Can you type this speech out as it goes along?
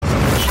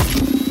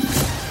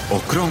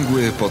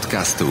Okrągły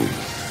podcastu.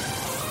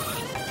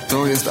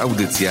 To jest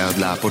audycja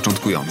dla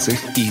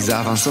początkujących i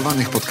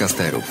zaawansowanych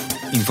podcasterów.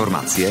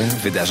 Informacje,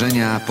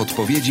 wydarzenia,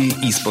 podpowiedzi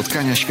i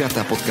spotkania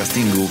świata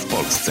podcastingu w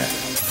Polsce.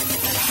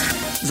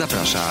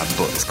 Zaprasza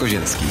Borys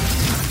Kozielski.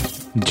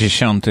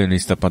 10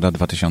 listopada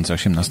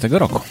 2018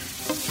 roku.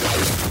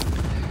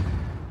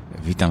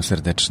 Witam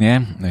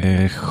serdecznie.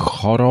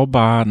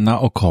 Choroba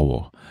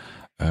naokoło.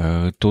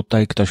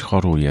 Tutaj ktoś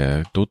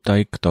choruje,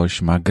 tutaj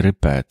ktoś ma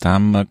grypę,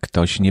 tam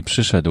ktoś nie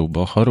przyszedł,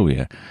 bo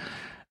choruje.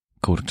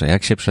 Kurczę,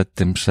 jak się przed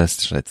tym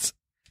przestrzec?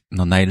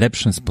 No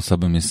najlepszym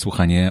sposobem jest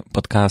słuchanie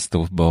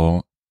podcastów,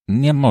 bo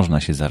nie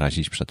można się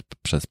zarazić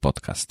przez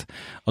podcast.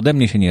 Ode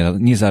mnie się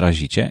nie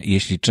zarazicie.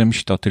 Jeśli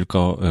czymś, to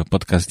tylko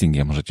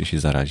podcastingiem możecie się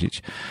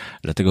zarazić.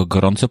 Dlatego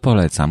gorąco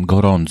polecam,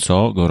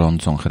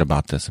 gorącą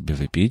herbatę sobie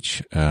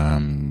wypić,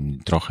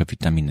 trochę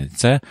witaminy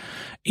C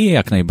i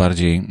jak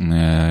najbardziej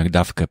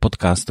dawkę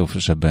podcastów,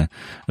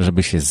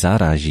 żeby się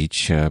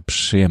zarazić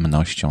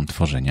przyjemnością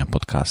tworzenia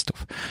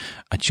podcastów.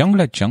 A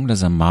ciągle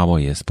za mało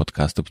jest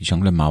podcastów i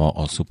ciągle mało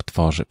osób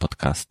tworzy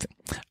podcasty.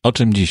 O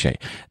czym dzisiaj?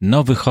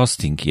 Nowy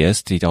hosting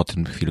jest i o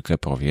tym chwilkę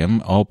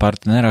powiem. O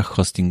partnerach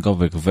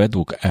hostingowych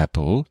według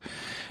Apple.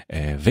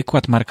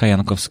 Wykład Marka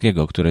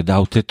Jankowskiego, który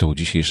dał tytuł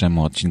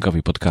dzisiejszemu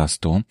odcinkowi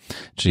podcastu,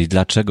 czyli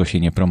Dlaczego się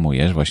nie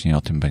promujesz? Właśnie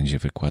o tym będzie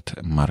wykład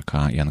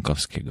Marka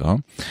Jankowskiego.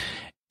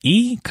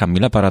 I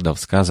Kamila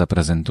Paradowska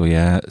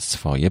zaprezentuje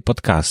swoje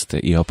podcasty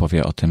i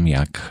opowie o tym,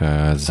 jak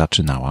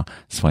zaczynała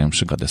swoją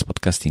przygodę z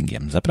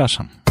podcastingiem.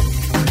 Zapraszam.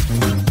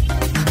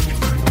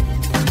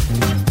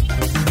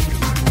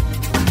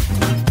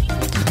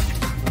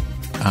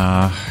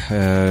 A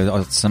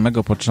od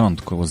samego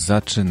początku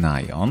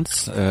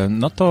zaczynając,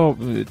 no to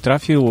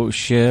trafił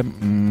się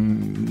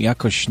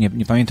jakoś,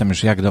 nie pamiętam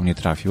już jak do mnie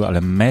trafił,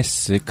 ale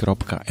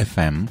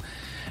messy.fm,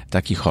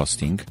 taki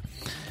hosting,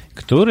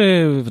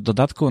 który w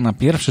dodatku na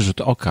pierwszy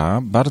rzut oka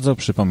bardzo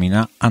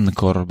przypomina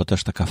Anchor, bo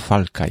też taka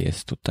falka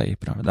jest tutaj,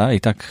 prawda? I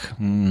tak,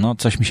 no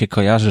coś mi się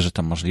kojarzy, że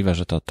to możliwe,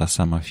 że to ta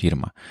sama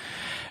firma.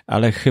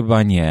 Ale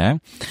chyba nie.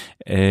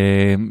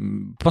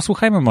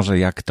 Posłuchajmy może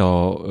jak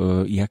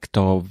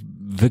to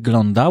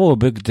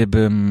wyglądałoby,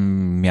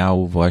 gdybym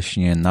miał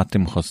właśnie na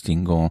tym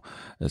hostingu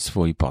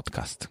swój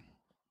podcast.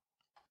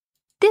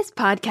 This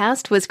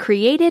podcast was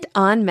created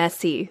on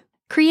Messy.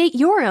 Create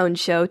your own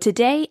show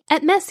today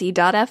at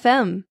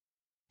messy.fm.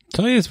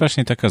 To jest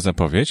właśnie taka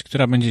zapowiedź,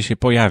 która będzie się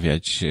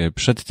pojawiać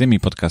przed tymi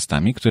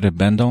podcastami, które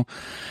będą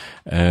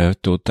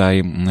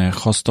tutaj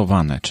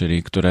hostowane,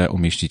 czyli które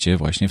umieścicie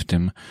właśnie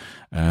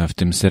w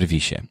tym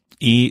serwisie.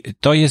 I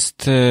to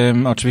jest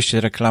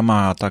oczywiście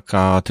reklama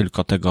taka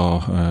tylko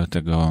tego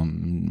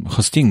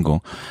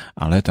hostingu,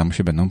 ale tam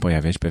się będą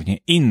pojawiać pewnie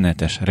inne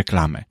też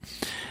reklamy.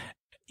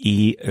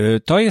 I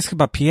to jest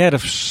chyba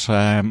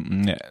pierwsze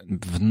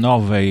w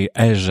nowej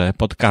erze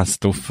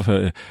podcastów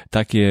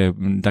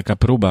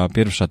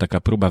pierwsza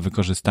taka próba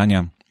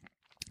wykorzystania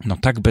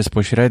tak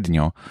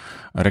bezpośrednio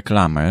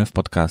reklamy w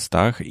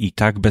podcastach i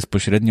tak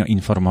bezpośrednio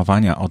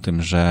informowania o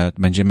tym, że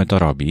będziemy to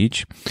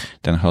robić.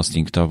 Ten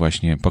hosting to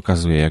właśnie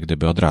pokazuje jak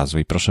gdyby od razu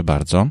i proszę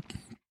bardzo,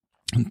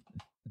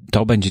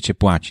 to będziecie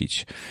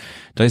płacić.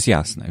 To jest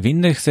jasne. W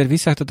innych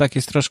serwisach to tak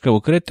jest troszkę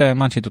ukryte.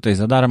 Macie tutaj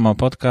za darmo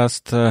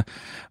podcast,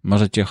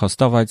 możecie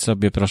hostować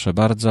sobie, proszę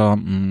bardzo,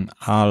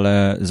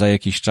 ale za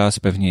jakiś czas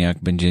pewnie jak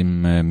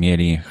będziemy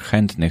mieli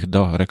chętnych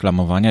do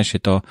reklamowania się,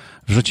 to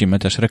wrzucimy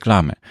też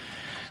reklamy.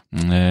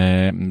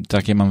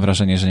 Takie mam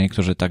wrażenie, że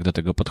niektórzy tak do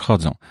tego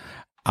podchodzą.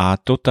 A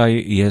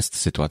tutaj jest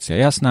sytuacja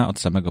jasna od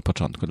samego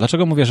początku.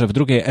 Dlaczego mówię, że w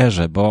drugiej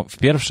erze? Bo w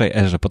pierwszej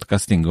erze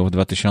podcastingu w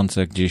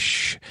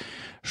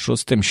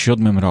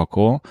 2006-2007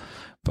 roku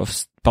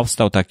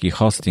powstał taki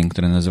hosting,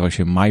 który nazywał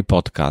się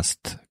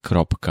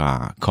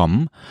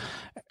mypodcast.com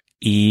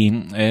i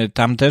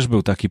tam też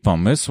był taki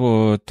pomysł,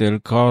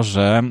 tylko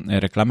że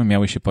reklamy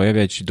miały się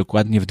pojawiać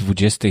dokładnie w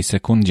 20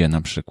 sekundzie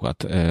na przykład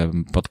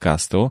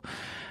podcastu,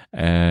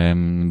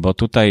 bo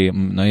tutaj,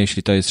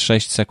 jeśli to jest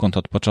 6 sekund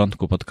od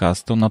początku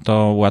podcastu, no to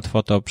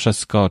łatwo to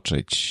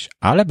przeskoczyć,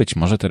 ale być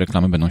może te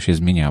reklamy będą się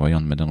zmieniały i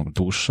one będą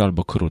dłuższe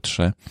albo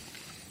krótsze.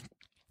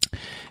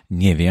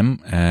 Nie wiem,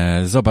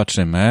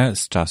 zobaczymy,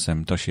 z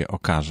czasem to się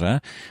okaże,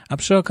 a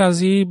przy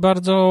okazji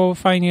bardzo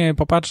fajnie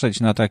popatrzeć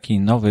na taki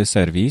nowy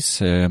serwis,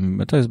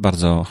 to jest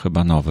bardzo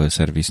chyba nowy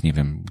serwis, nie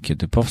wiem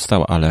kiedy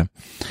powstał,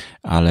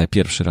 ale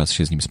pierwszy raz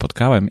się z nim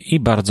spotkałem i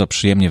bardzo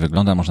przyjemnie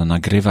wygląda, można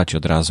nagrywać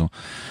od razu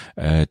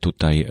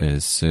tutaj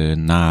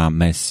na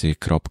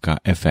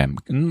messy.fm.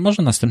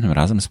 Może następnym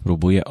razem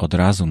spróbuję od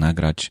razu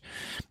nagrać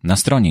na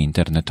stronie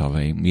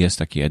internetowej, jest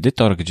taki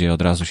edytor, gdzie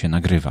od razu się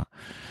nagrywa.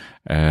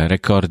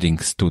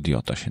 Recording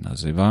Studio to się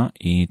nazywa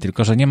i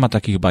tylko, że nie ma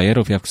takich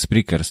bajerów jak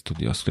Spreaker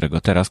Studio, z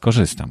którego teraz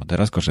korzystam, bo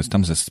teraz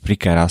korzystam ze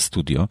Spreakera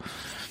Studio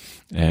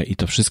i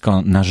to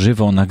wszystko na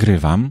żywo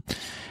nagrywam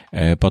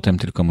Potem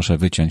tylko muszę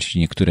wyciąć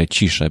niektóre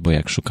cisze, bo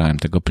jak szukałem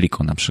tego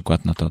pliku na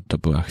przykład, no to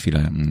była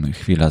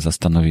chwila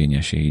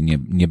zastanowienia się i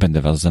nie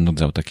będę was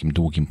zanudzał takim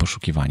długim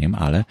poszukiwaniem,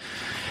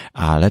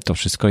 ale to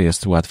wszystko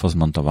jest łatwo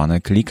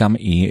zmontowane. Klikam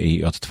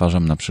i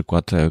odtwarzam na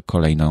przykład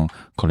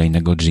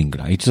kolejnego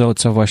dżingla. I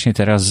co właśnie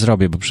teraz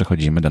zrobię, bo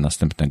przechodzimy do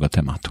następnego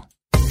tematu.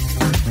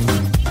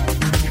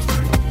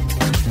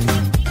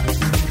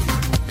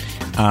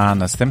 A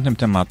następnym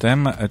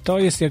tematem to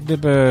jest jak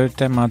gdyby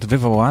temat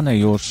wywołany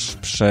już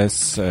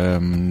przez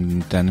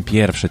ten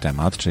pierwszy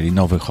temat, czyli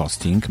nowy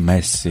hosting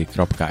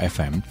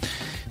messy.fm.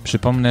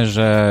 Przypomnę,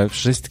 że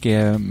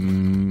wszystkie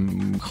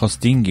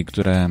hostingi,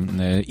 które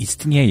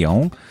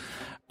istnieją,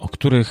 o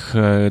których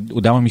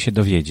udało mi się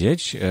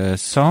dowiedzieć,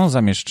 są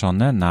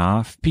zamieszczone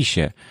na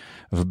wpisie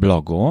w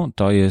blogu.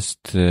 To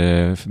jest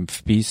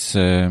wpis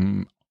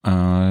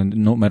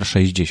numer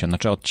 60,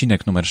 znaczy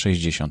odcinek numer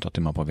 60 o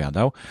tym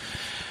opowiadał.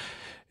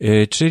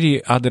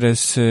 Czyli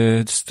adres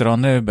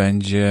strony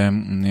będzie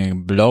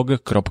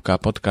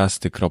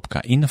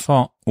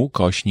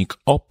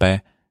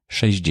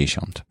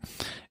blog.podcasty.info/op60.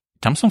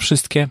 Tam są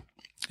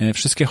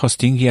wszystkie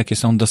hostingi, jakie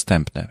są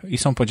dostępne i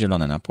są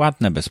podzielone na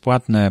płatne,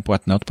 bezpłatne,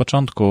 płatne od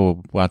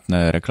początku,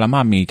 płatne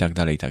reklamami i tak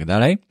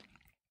dalej.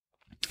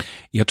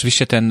 I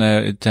oczywiście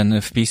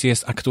ten wpis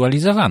jest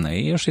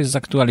aktualizowany i już jest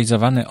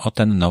zaktualizowany o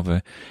ten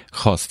nowy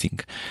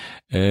hosting.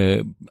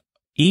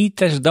 I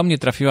też do mnie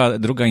trafiła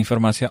druga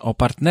informacja o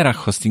partnerach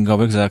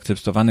hostingowych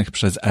zaakceptowanych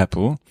przez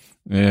Apple.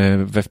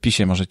 We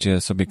wpisie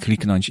możecie sobie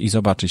kliknąć i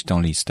zobaczyć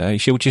tą listę. I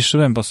się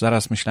ucieszyłem, bo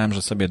zaraz myślałem,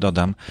 że sobie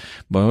dodam,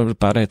 bo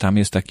parę tam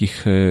jest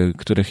takich,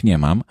 których nie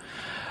mam.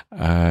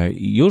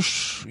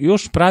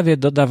 Już prawie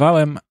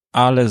dodawałem,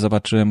 ale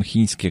zobaczyłem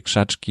chińskie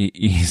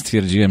krzaczki i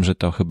stwierdziłem, że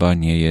to chyba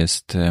nie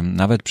jest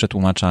nawet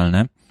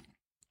przetłumaczalne.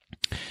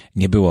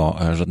 Nie było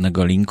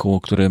żadnego linku,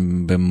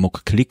 którym bym mógł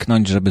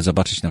kliknąć, żeby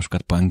zobaczyć na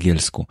przykład po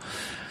angielsku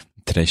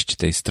treść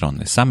tej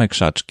strony. Same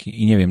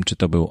krzaczki i nie wiem,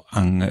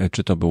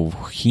 czy to był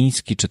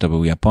chiński, czy to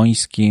był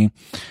japoński.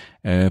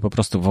 Po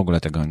prostu w ogóle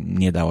tego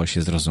nie dało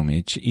się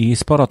zrozumieć i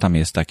sporo tam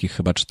jest takich,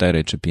 chyba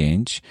 4 czy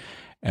 5.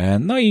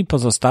 No i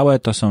pozostałe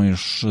to są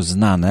już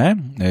znane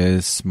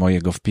z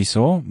mojego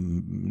wpisu.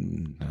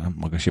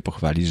 Mogę się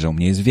pochwalić, że u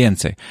mnie jest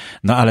więcej.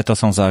 No ale to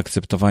są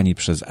zaakceptowani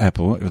przez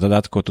Apple. W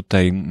dodatku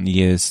tutaj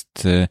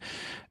jest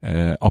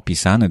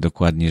opisany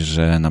dokładnie,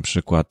 że na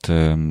przykład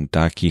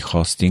taki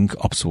hosting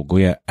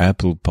obsługuje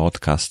Apple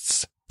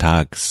Podcasts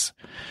Tags,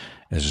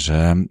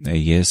 że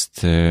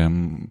jest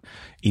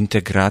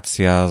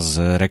integracja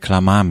z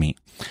reklamami,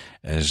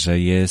 że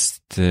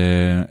jest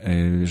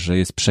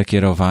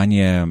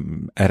przekierowanie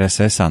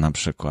RSS-a na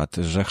przykład,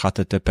 że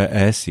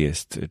HTTPS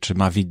jest, czy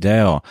ma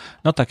wideo,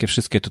 no takie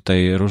wszystkie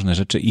tutaj różne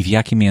rzeczy i w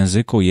jakim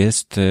języku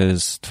jest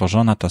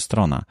stworzona ta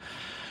strona.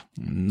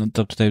 No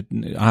to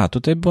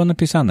tutaj było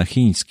napisane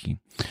chiński.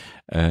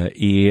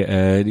 I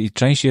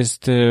część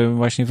jest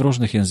właśnie w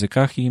różnych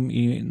językach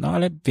no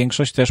ale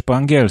większość też po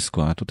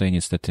angielsku, a tutaj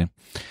niestety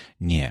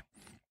nie.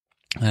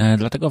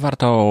 Dlatego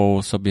warto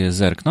sobie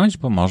zerknąć,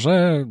 bo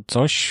może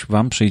coś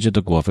wam przyjdzie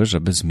do głowy,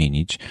 żeby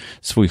zmienić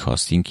swój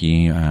hosting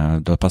i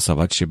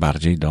dopasować się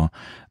bardziej do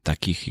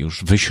takich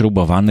już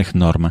wyśrubowanych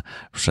norm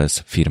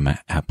przez firmę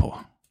Apple.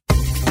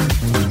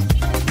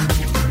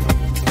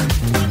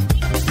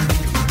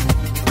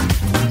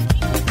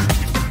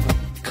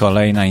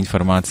 Kolejna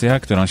informacja,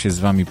 którą się z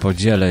wami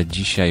podzielę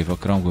dzisiaj w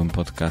okrągłym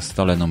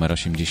podcastole numer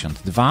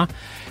 82,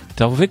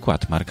 to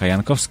wykład Marka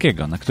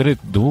Jankowskiego, na który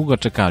długo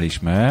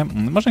czekaliśmy,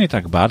 może nie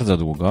tak bardzo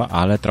długo,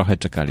 ale trochę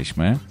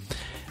czekaliśmy.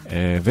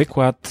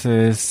 Wykład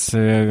z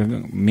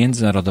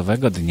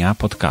Międzynarodowego Dnia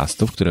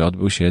Podcastów, który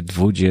odbył się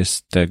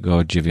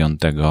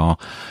 29,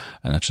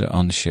 znaczy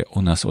on się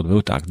u nas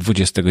odbył,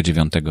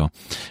 29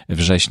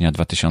 września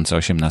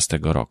 2018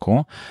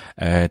 roku.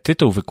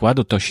 Tytuł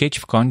wykładu to Sieć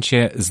w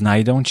kącie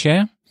znajdą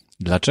cię.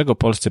 Dlaczego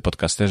polscy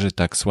podcasterzy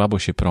tak słabo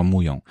się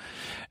promują?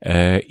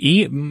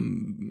 I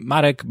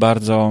Marek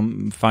bardzo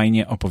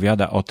fajnie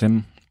opowiada o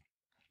tym,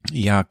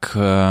 jak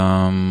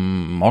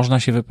można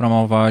się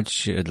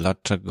wypromować,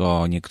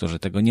 dlaczego niektórzy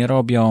tego nie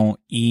robią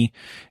i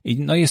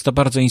no jest to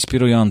bardzo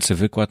inspirujący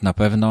wykład na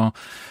pewno.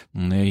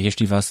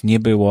 Jeśli was nie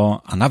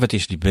było, a nawet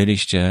jeśli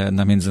byliście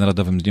na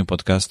Międzynarodowym Dniu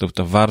Podcastów,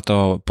 to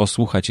warto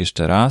posłuchać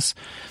jeszcze raz.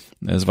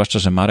 Zwłaszcza,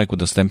 że Marek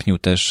udostępnił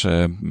też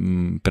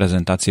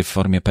prezentację w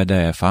formie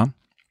PDF-a.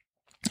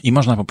 I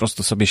można po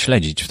prostu sobie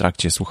śledzić w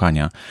trakcie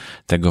słuchania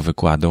tego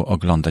wykładu,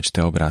 oglądać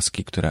te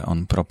obrazki, które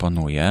on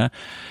proponuje.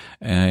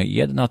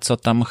 Jedno, co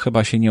tam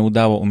chyba się nie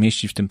udało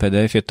umieścić w tym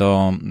PDF-ie,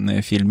 to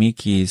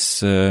filmiki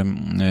z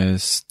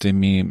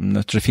tymi,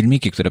 znaczy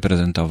filmiki, które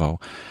prezentował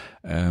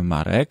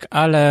Marek,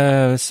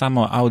 ale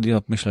samo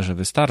audio myślę, że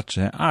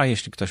wystarczy, a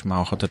jeśli ktoś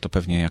ma ochotę, to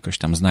pewnie jakoś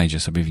tam znajdzie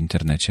sobie w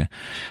internecie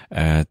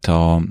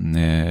to,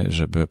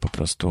 żeby po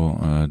prostu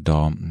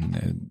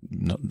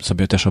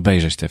sobie też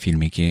obejrzeć te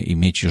filmiki i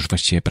mieć już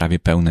właściwie prawie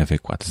pełny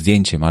wykład.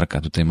 Zdjęcie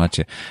Marka tutaj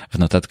macie w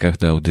notatkach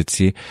do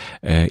audycji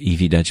i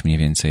widać mniej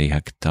więcej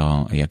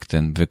jak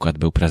ten wykład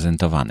był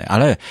prezentowany.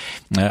 Ale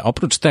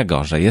oprócz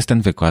tego, że jest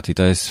ten wykład i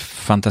to jest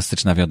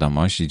fantastyczna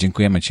wiadomość,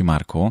 dziękujemy Ci,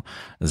 Marku,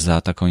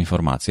 za taką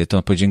informację,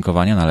 to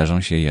podziękowania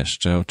należą się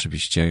jeszcze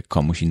oczywiście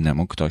komuś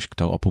innemu, ktoś,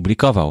 kto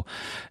opublikował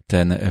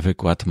ten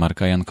wykład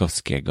Marka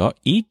Jankowskiego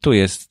i tu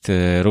jest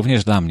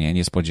również dla mnie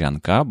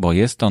niespodzianka, bo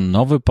jest to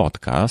nowy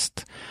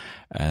podcast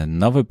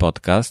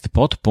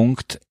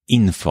podpunkt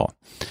info.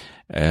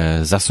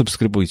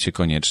 Zasubskrybujcie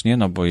koniecznie,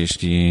 bo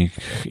jeśli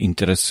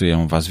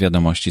interesują Was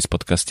wiadomości z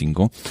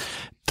podcastingu,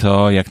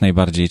 to jak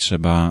najbardziej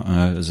trzeba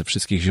ze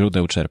wszystkich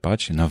źródeł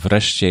czerpać.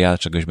 Wreszcie ja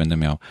czegoś będę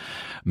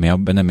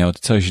miał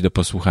coś do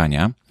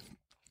posłuchania,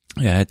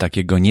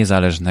 takiego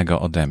niezależnego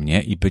ode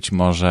mnie i być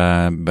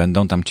może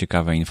będą tam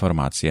ciekawe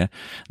informacje,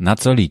 na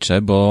co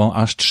liczę, bo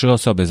aż 3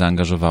 osoby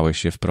zaangażowały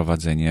się w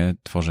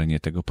tworzenie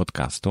tego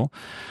podcastu.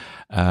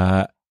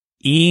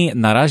 I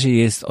na razie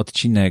jest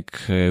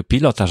odcinek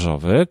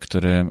pilotażowy,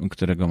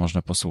 którego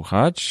można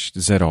posłuchać,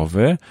 0,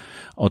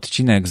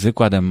 odcinek z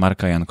wykładem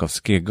Marka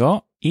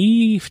Jankowskiego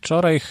i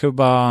wczoraj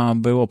chyba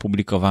był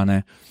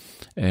opublikowany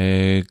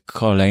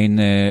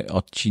kolejny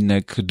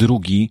odcinek, 2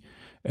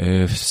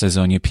 w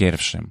sezonie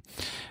 1.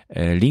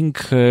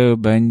 Link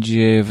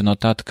będzie w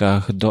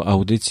notatkach do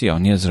audycji.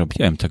 Nie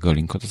zrobiłem tego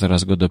linku, to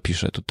zaraz go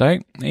dopiszę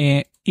tutaj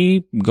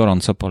i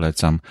gorąco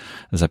polecam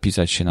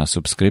zapisać się na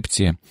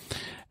subskrypcję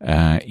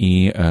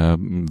i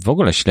w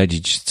ogóle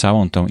śledzić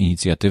całą tą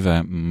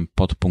inicjatywę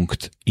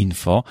podpunkt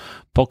info,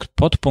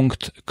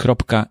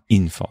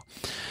 podpunkt.info.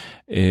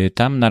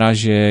 Tam na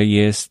razie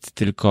jest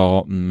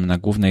tylko na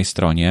głównej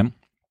stronie,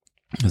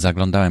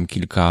 zaglądałem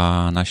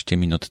kilkanaście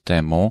minut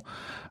temu,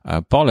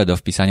 pole do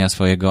wpisania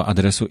swojego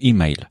adresu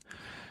e-mail.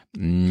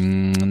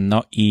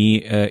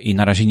 I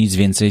na razie nic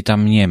więcej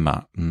tam nie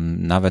ma.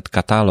 Nawet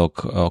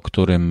katalog, o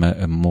którym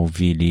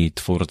mówili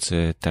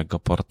twórcy tego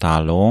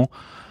portalu,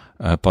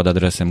 pod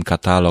adresem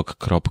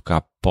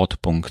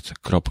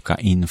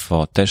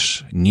katalog.podpunkt.info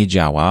też nie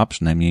działa,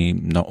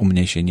 przynajmniej u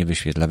mnie się nie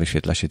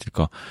wyświetla się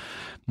tylko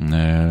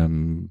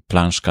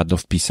planszka do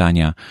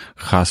wpisania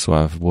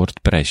hasła w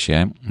WordPressie,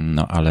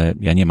 ale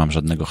ja nie mam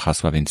żadnego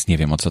hasła, więc nie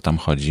wiem, o co tam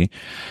chodzi.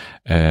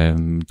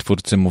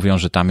 Twórcy mówią,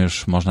 że tam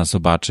już można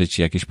zobaczyć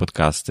jakieś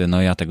podcasty,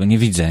 ja tego nie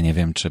widzę, nie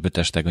wiem, czy wy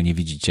też tego nie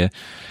widzicie,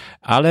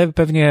 ale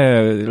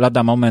pewnie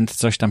lada moment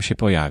coś tam się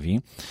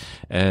pojawi.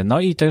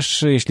 I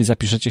też jeśli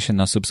zapiszecie się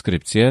na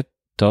subskrypcję,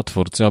 to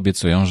twórcy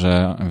obiecują,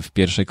 że w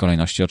pierwszej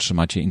kolejności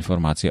otrzymacie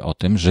informację o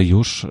tym,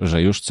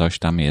 że już coś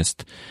tam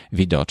jest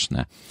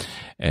widoczne.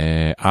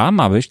 A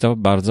ma być to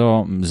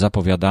bardzo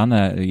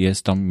zapowiadane,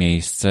 jest to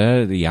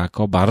miejsce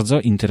jako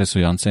bardzo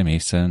interesujące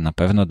miejsce na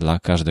pewno dla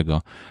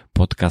każdego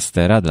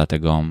podcastera,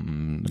 dlatego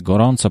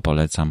gorąco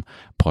polecam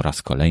po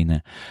raz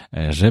kolejny,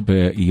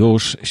 żeby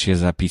już się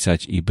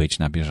zapisać i być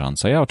na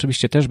bieżąco. Ja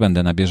oczywiście też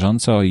będę na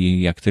bieżąco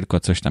i jak tylko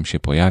coś tam się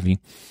pojawi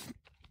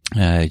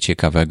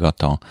ciekawego,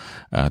 to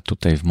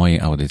tutaj w mojej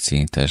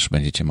audycji też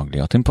będziecie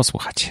mogli o tym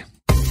posłuchać.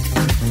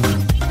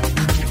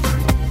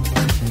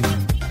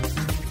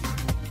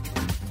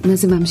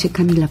 Nazywam się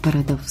Kamila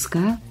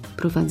Paradowska,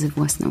 prowadzę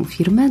własną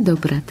firmę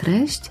Dobra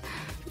Treść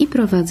i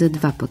prowadzę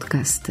 2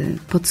 podcasty: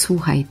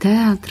 Podsłuchaj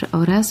Teatr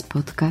oraz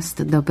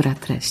podcast Dobra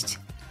Treść.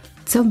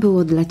 Co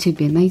było dla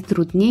Ciebie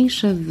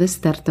najtrudniejsze w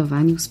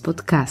wystartowaniu z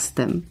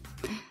podcastem?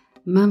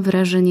 Mam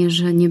wrażenie,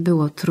 że nie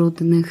było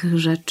trudnych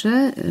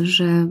rzeczy,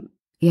 że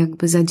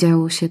jakby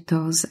zadziało się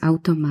to z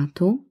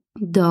automatu.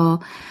 Do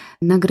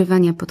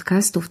nagrywania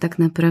podcastów tak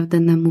naprawdę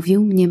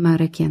namówił mnie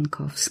Marek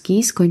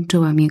Jankowski.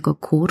 Skończyłam jego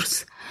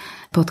kurs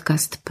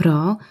Podcast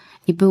Pro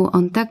i był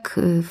on tak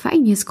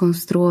fajnie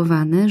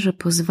skonstruowany, że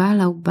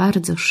pozwalał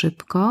bardzo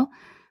szybko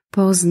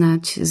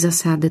poznać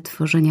zasady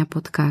tworzenia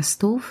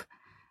podcastów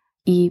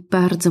i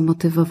bardzo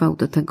motywował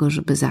do tego,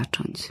 żeby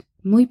zacząć.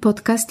 Mój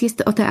podcast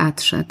jest o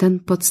teatrze, ten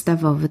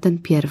podstawowy, ten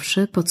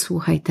pierwszy,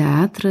 Podsłuchaj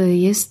Teatr,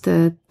 jest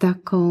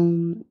taką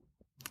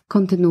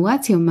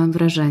kontynuacją, mam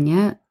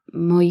wrażenie,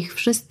 moich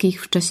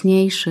wszystkich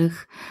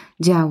wcześniejszych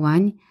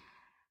działań,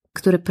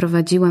 które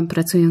prowadziłam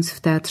pracując w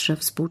Teatrze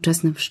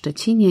Współczesnym w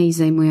Szczecinie i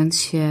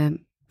zajmując się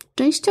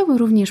częściowo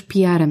również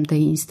PR-em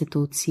tej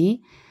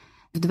instytucji.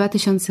 W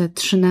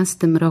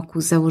 2013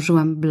 roku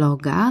założyłam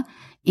bloga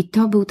i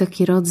to był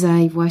taki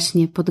rodzaj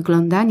właśnie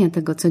podglądania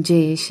tego, co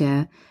dzieje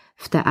się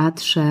w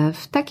teatrze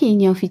w takiej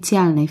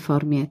nieoficjalnej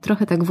formie,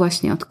 trochę tak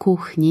właśnie od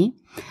kuchni.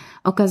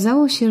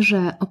 Okazało się,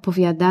 że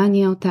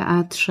opowiadanie o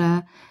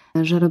teatrze,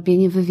 że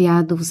robienie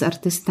wywiadów z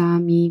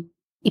artystami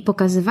i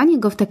pokazywanie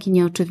go w taki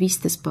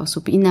nieoczywisty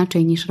sposób,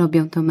 inaczej niż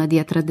robią to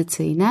media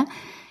tradycyjne,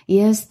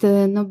 jest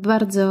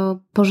bardzo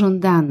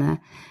pożądane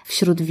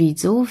wśród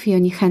widzów i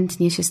oni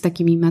chętnie się z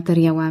takimi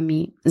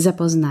materiałami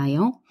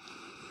zapoznają.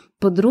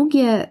 Po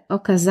drugie,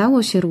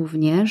 okazało się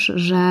również,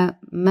 że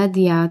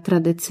media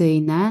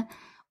tradycyjne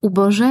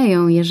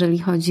ubożeją, jeżeli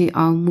chodzi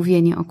o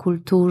mówienie o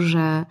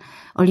kulturze,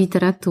 o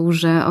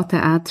literaturze, o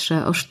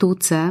teatrze, o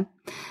sztuce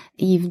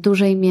i w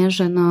dużej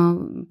mierze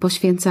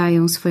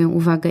poświęcają swoją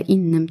uwagę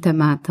innym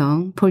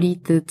tematom,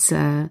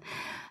 polityce,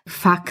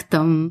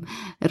 faktom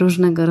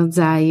różnego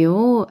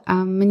rodzaju,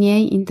 a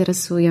mniej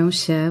interesują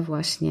się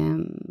właśnie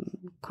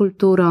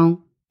kulturą,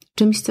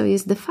 czymś, co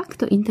jest de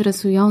facto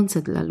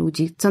interesujące dla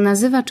ludzi, co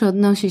nazywa czy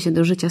odnosi się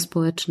do życia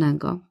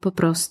społecznego, po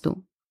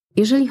prostu.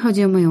 Jeżeli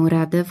chodzi o moją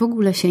radę, w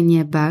ogóle się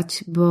nie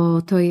bać,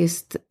 bo to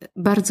jest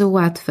bardzo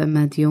łatwe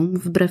medium,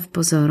 wbrew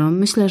pozorom.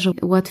 Myślę, że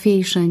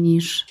łatwiejsze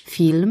niż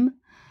film,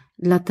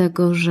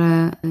 dlatego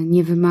że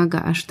nie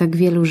wymaga aż tak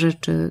wielu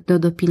rzeczy do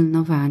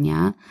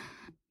dopilnowania.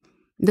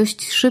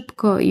 Dość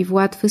szybko i w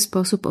łatwy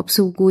sposób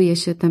obsługuje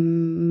się te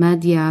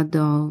media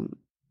do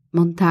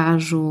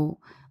montażu.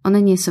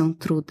 One nie są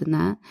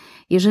trudne.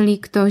 Jeżeli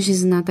ktoś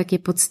zna takie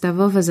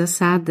podstawowe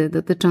zasady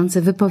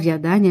dotyczące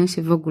wypowiadania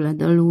się w ogóle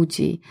do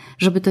ludzi,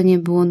 żeby to nie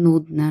było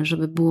nudne,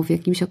 żeby było w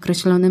jakimś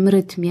określonym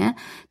rytmie,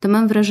 to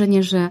mam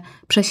wrażenie, że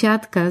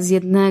przesiadka z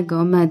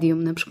jednego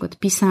medium, na przykład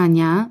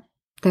pisania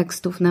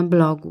tekstów na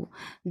blogu,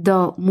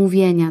 do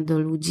mówienia do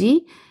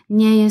ludzi,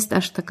 nie jest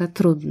aż taka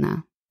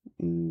trudna.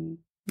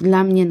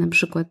 Dla mnie na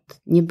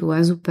przykład nie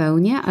była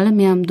zupełnie, ale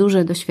miałam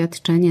duże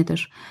doświadczenie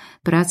też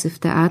pracy w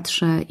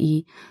teatrze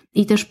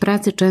i też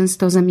pracy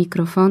często za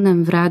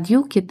mikrofonem w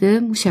radiu,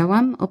 kiedy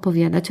musiałam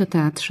opowiadać o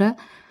teatrze,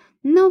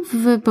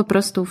 po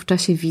prostu w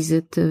czasie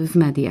wizyt w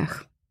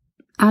mediach.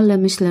 Ale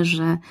myślę,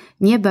 że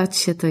nie bać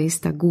się to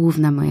jest ta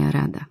główna moja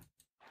rada.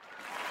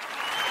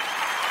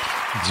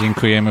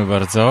 Dziękujemy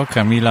bardzo.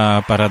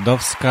 Kamila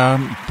Paradowska,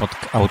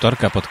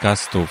 autorka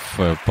podcastów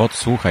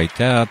Podsłuchaj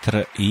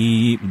Teatr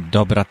i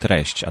Dobra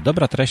Treść. A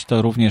Dobra Treść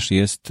to również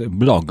jest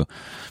blog,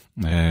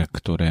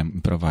 który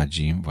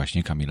prowadzi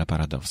właśnie Kamila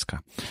Paradowska.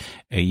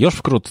 Już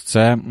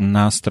wkrótce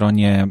na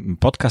stronie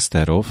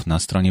podcasterów, na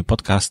stronie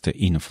podcasty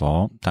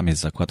info, tam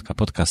jest zakładka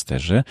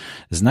podcasterzy,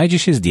 znajdzie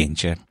się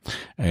zdjęcie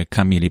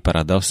Kamili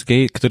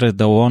Paradowskiej, które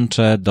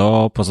dołączę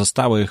do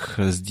pozostałych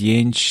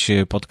zdjęć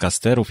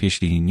podcasterów.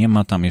 Jeśli nie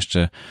ma tam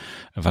jeszcze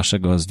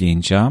waszego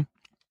zdjęcia,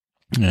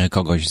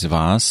 kogoś z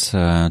was,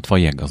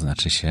 twojego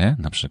znaczy się,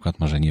 na przykład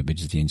może nie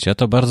być zdjęcia,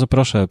 to bardzo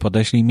proszę,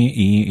 podeślij mi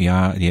i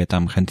ja je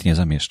tam chętnie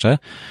zamieszczę.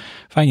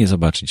 Fajnie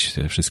zobaczyć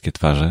te wszystkie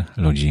twarze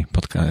ludzi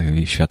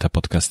świata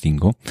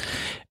podcastingu.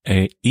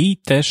 I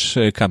też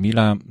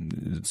Kamila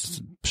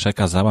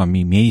przekazała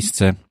mi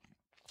miejsce,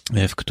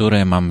 w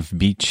które mam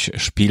wbić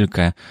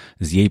szpilkę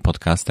z jej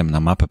podcastem na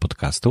mapę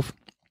podcastów.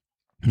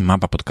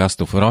 Mapa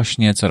podcastów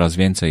rośnie, coraz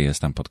więcej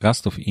jest tam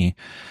podcastów i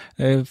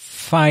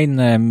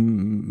fajne,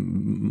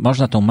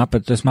 można tą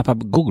mapę, to jest mapa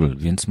Google,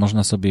 więc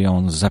można sobie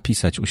ją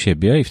zapisać u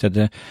siebie i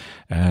wtedy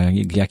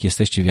jak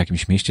jesteście w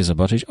jakimś mieście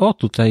zobaczyć,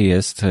 tutaj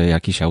jest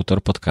jakiś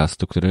autor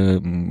podcastu,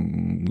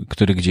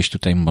 który gdzieś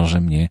tutaj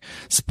może mnie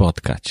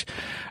spotkać.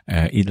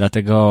 I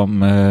dlatego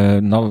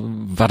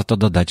warto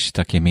dodać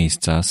takie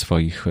miejsca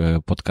swoich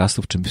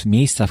podcastów, czy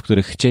miejsca, w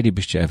których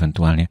chcielibyście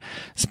ewentualnie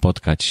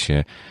spotkać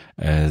się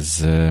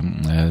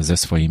ze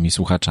swoimi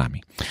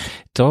słuchaczami.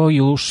 To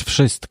już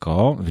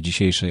wszystko w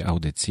dzisiejszej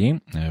audycji.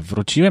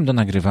 Wróciłem do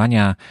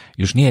nagrywania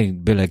już nie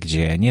byle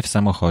gdzie, nie w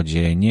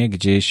samochodzie, nie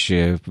gdzieś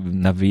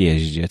na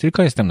wyjeździe,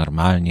 tylko jestem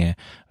normalnie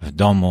w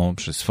domu,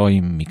 przy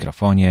swoim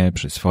mikrofonie,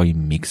 przy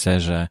swoim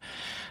mikserze,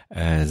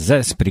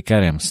 ze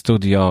Spreakerem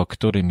Studio,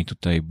 który mi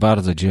tutaj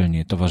bardzo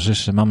dzielnie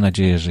towarzyszy. Mam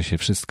nadzieję, że się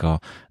wszystko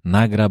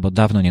nagra, bo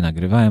dawno nie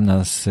nagrywałem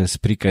na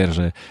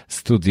Spreakerze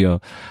Studio,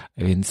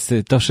 więc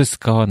to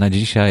wszystko na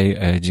dzisiaj.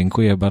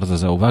 Dziękuję bardzo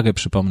za uwagę.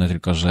 Przypomnę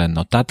tylko, że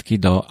notatki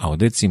do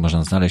audycji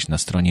można znaleźć na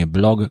stronie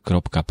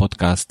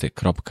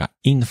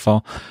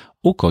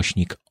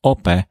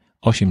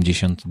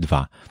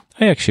blog.podcasty.info/OP82.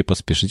 A jak się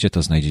pospieszycie,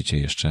 to znajdziecie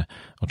jeszcze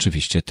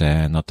oczywiście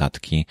te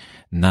notatki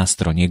na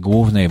stronie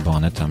głównej, bo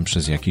one tam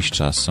przez jakiś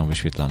czas są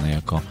wyświetlane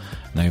jako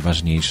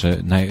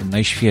najważniejszy,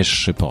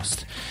 najświeższy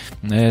post.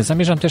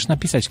 Zamierzam też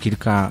napisać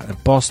kilka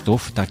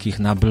postów takich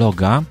na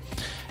bloga,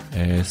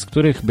 z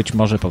których być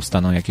może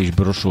powstaną jakieś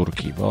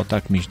broszurki, bo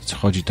tak mi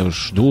chodzi to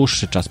już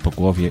dłuższy czas po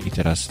głowie i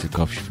teraz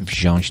tylko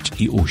wziąć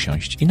i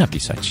usiąść i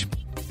napisać.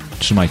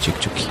 Trzymajcie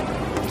kciuki.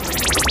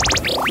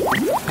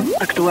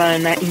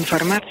 Aktualne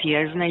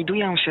informacje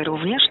znajdują się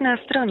również na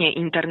stronie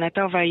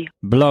internetowej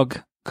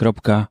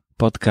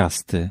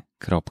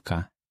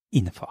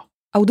blog.podcasty.info.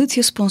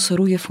 Audycję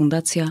sponsoruje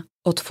Fundacja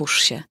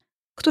Otwórz się,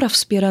 która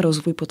wspiera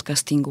rozwój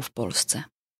podcastingu w Polsce.